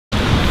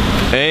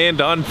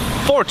And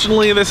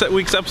unfortunately, this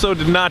week's episode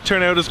did not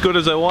turn out as good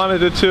as I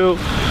wanted it to.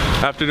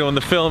 After doing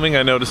the filming,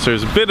 I noticed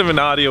there's a bit of an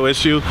audio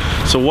issue.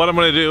 So what I'm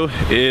gonna do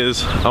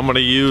is I'm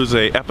gonna use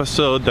an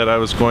episode that I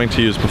was going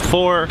to use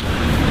before,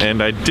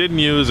 and I didn't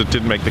use, it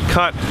didn't make the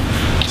cut.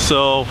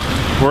 So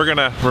we're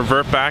gonna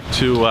revert back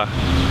to a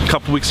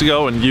couple weeks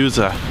ago and use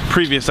a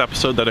previous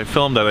episode that I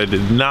filmed that I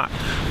did not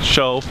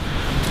show.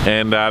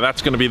 And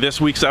that's gonna be this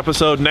week's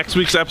episode. Next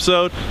week's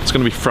episode, it's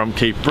gonna be from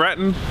Cape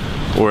Breton,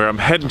 where I'm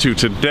heading to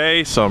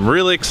today, so I'm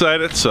really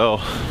excited, so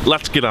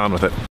let's get on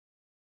with it.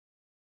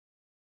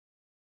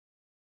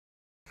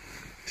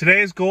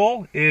 Today's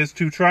goal is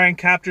to try and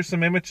capture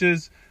some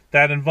images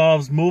that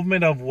involves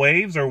movement of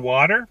waves or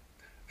water,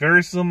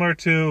 very similar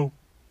to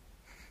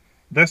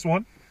this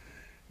one.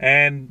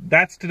 And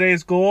that's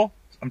today's goal.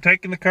 I'm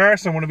taking the car,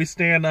 so I'm going to be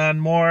staying on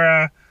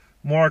more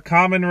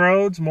common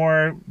roads,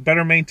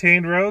 better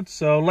maintained roads,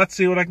 so let's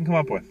see what I can come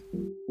up with.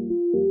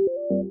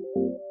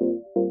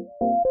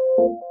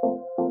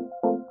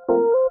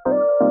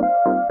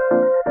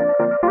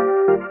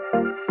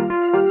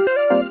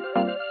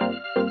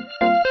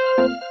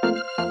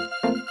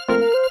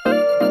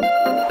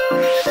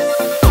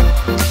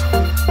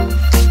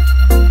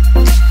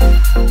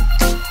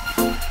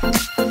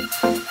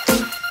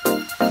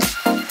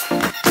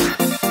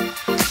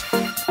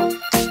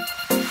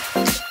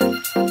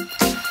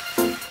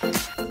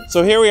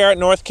 So here we are at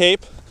North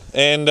Cape,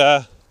 and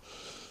I'm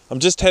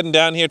just heading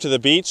down here to the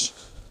beach.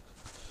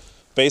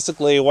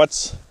 Basically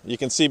you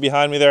can see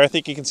behind me there, I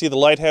think you can see the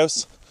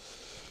lighthouse,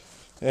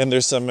 and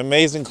there's some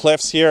amazing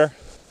cliffs here.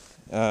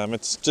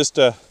 It's just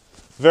a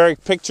very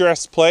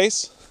picturesque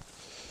place.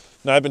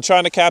 Now I've been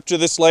trying to capture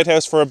this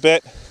lighthouse for a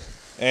bit,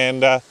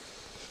 and I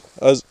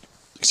was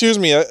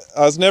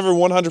never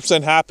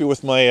 100% happy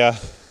with my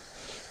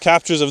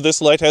captures of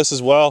this lighthouse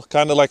as well,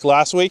 kind of like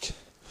last week.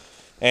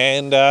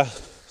 And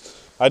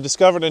I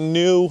discovered a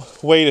new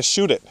way to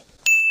shoot it.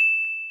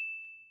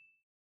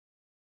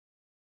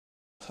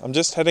 I'm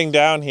just heading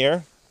down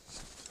here,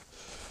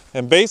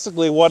 and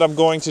basically what I'm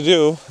going to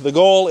do, the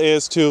goal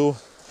is to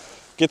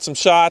get some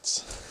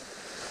shots.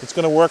 It's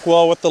going to work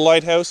well with the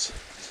lighthouse.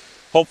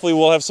 Hopefully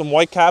we'll have some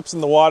whitecaps in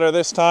the water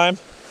this time.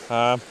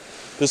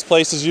 This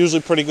place is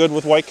usually pretty good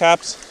with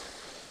whitecaps,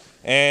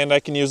 and I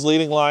can use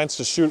leading lines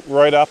to shoot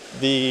right up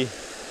the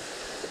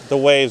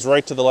waves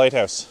right to the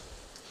lighthouse.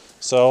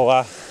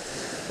 So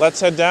let's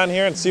head down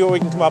here and see what we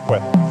can come up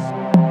with.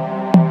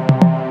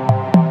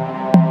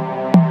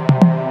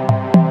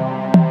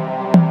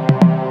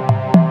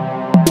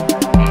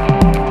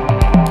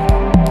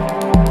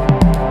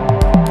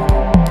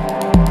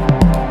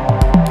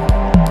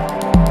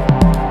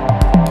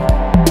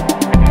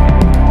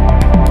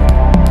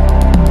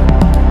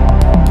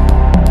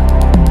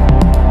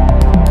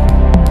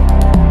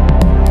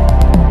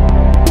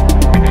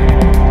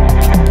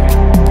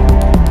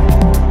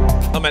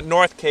 I'm at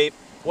North Cape.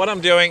 What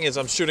I'm doing is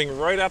I'm shooting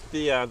right up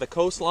the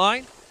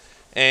coastline,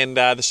 and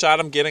the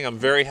shot I'm getting I'm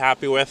very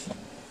happy with.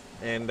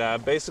 And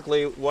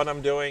basically what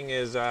I'm doing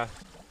is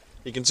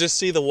you can just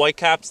see the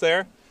whitecaps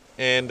there,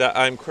 and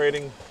I'm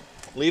creating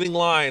leading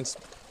lines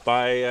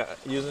by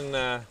using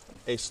a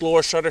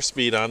slower shutter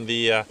speed on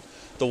the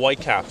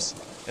whitecaps,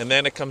 and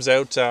then it comes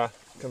out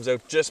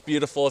just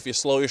beautiful. If you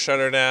slow your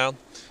shutter down,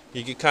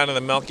 you get kind of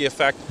the milky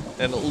effect,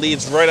 and it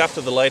leads right up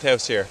to the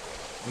lighthouse here.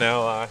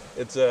 Now,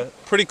 it's a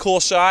pretty cool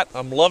shot.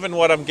 I'm loving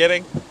what I'm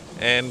getting,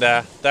 and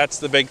that's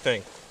the big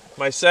thing.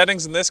 My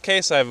settings in this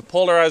case, I have a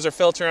polarizer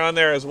filter on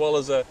there as well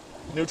as a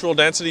neutral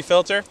density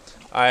filter.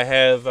 I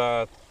have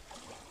the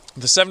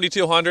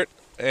 7200,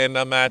 and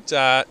I'm at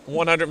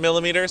 100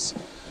 millimeters.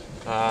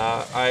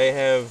 I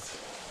have,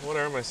 what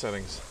are my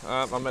settings?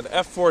 I'm at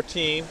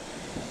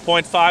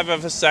f14.5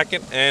 of a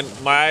second, and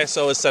my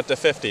ISO is set to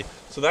 50.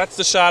 So that's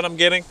the shot I'm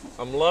getting.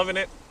 I'm loving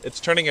it. It's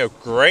turning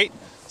out great.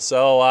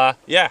 So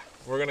yeah.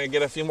 We're gonna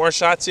get a few more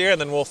shots here,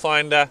 and then we'll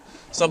find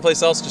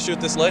someplace else to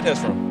shoot this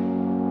lighthouse from.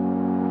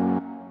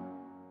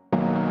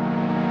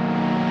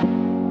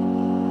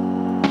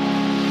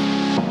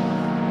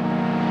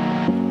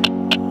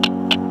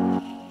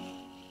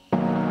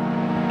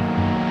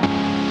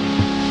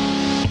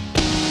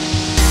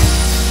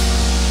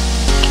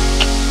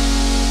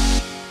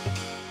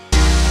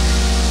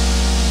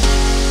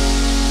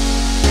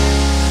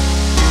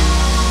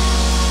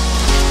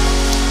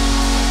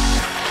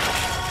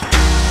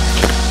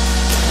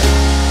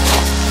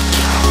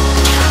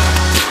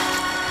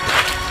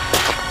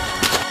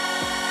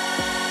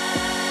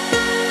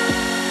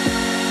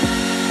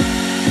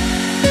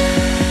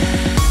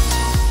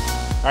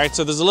 All right,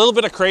 so there's a little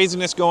bit of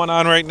craziness going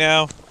on right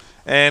now,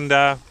 and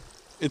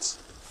it's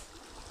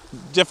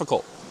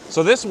difficult.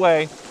 So this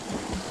way,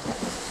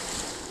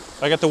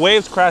 I got the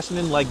waves crashing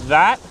in like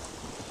that,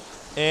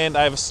 and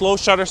I have a slow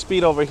shutter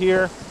speed over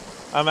here.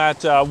 I'm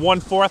at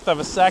 1/4 of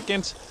a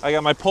second. I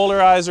got my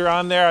polarizer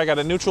on there. I got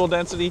a neutral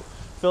density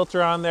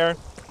filter on there,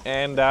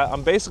 and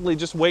I'm basically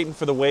just waiting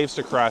for the waves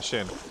to crash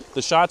in.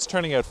 The shot's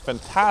turning out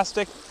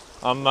fantastic.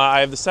 I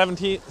have the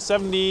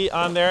 70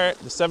 on there,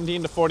 the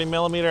 17 to 40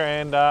 millimeter,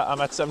 and I'm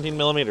at 17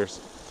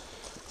 millimeters.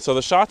 So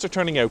the shots are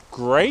turning out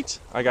great.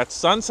 I got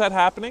sunset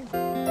happening.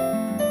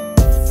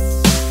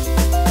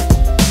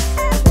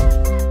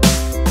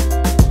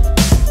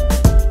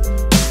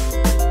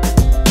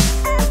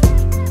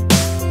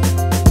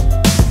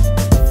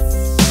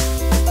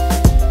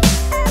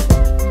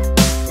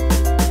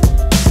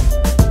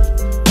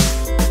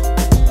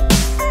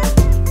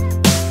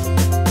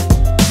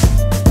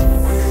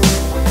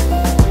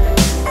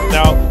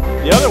 Now,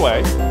 the other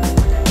way,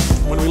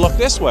 when we look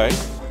this way,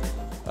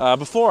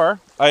 before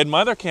I had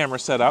my other camera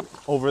set up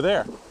over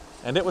there,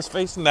 and it was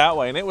facing that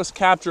way, and it was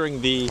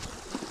capturing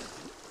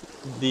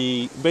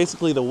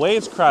basically the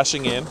waves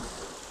crashing in,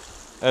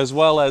 as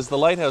well as the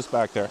lighthouse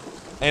back there,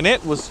 and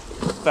it was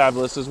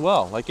fabulous as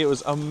well. Like, it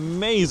was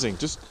amazing.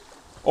 Just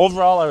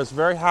overall, I was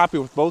very happy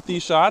with both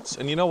these shots.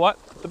 And you know what?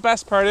 The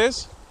best part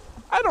is,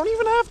 I don't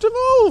even have to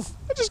move.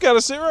 I just got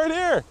to sit right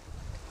here.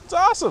 It's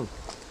awesome.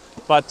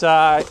 But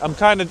I'm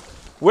kind of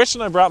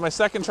wishing I brought my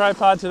second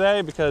tripod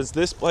today because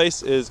this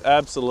place is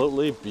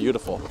absolutely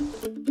beautiful.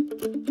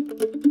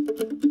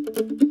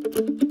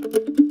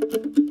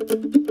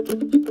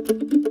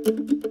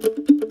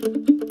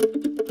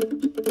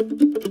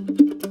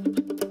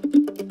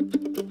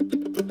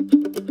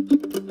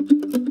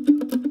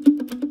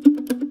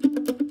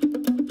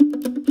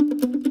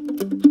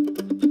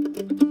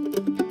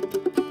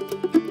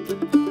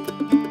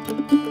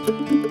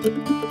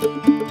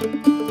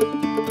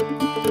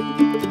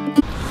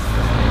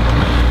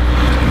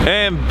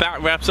 And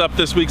that wraps up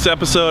this week's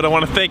episode. I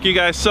want to thank you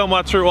guys so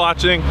much for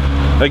watching.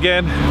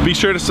 Again, be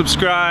sure to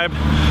subscribe.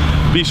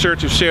 Be sure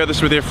to share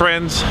this with your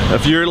friends.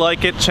 If you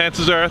like it,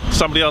 chances are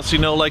somebody else you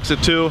know likes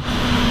it too.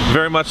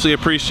 Very muchly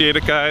appreciate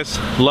it, guys.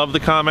 Love the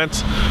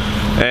comments.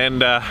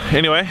 And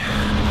anyway,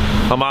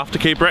 I'm off to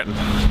Cape Breton.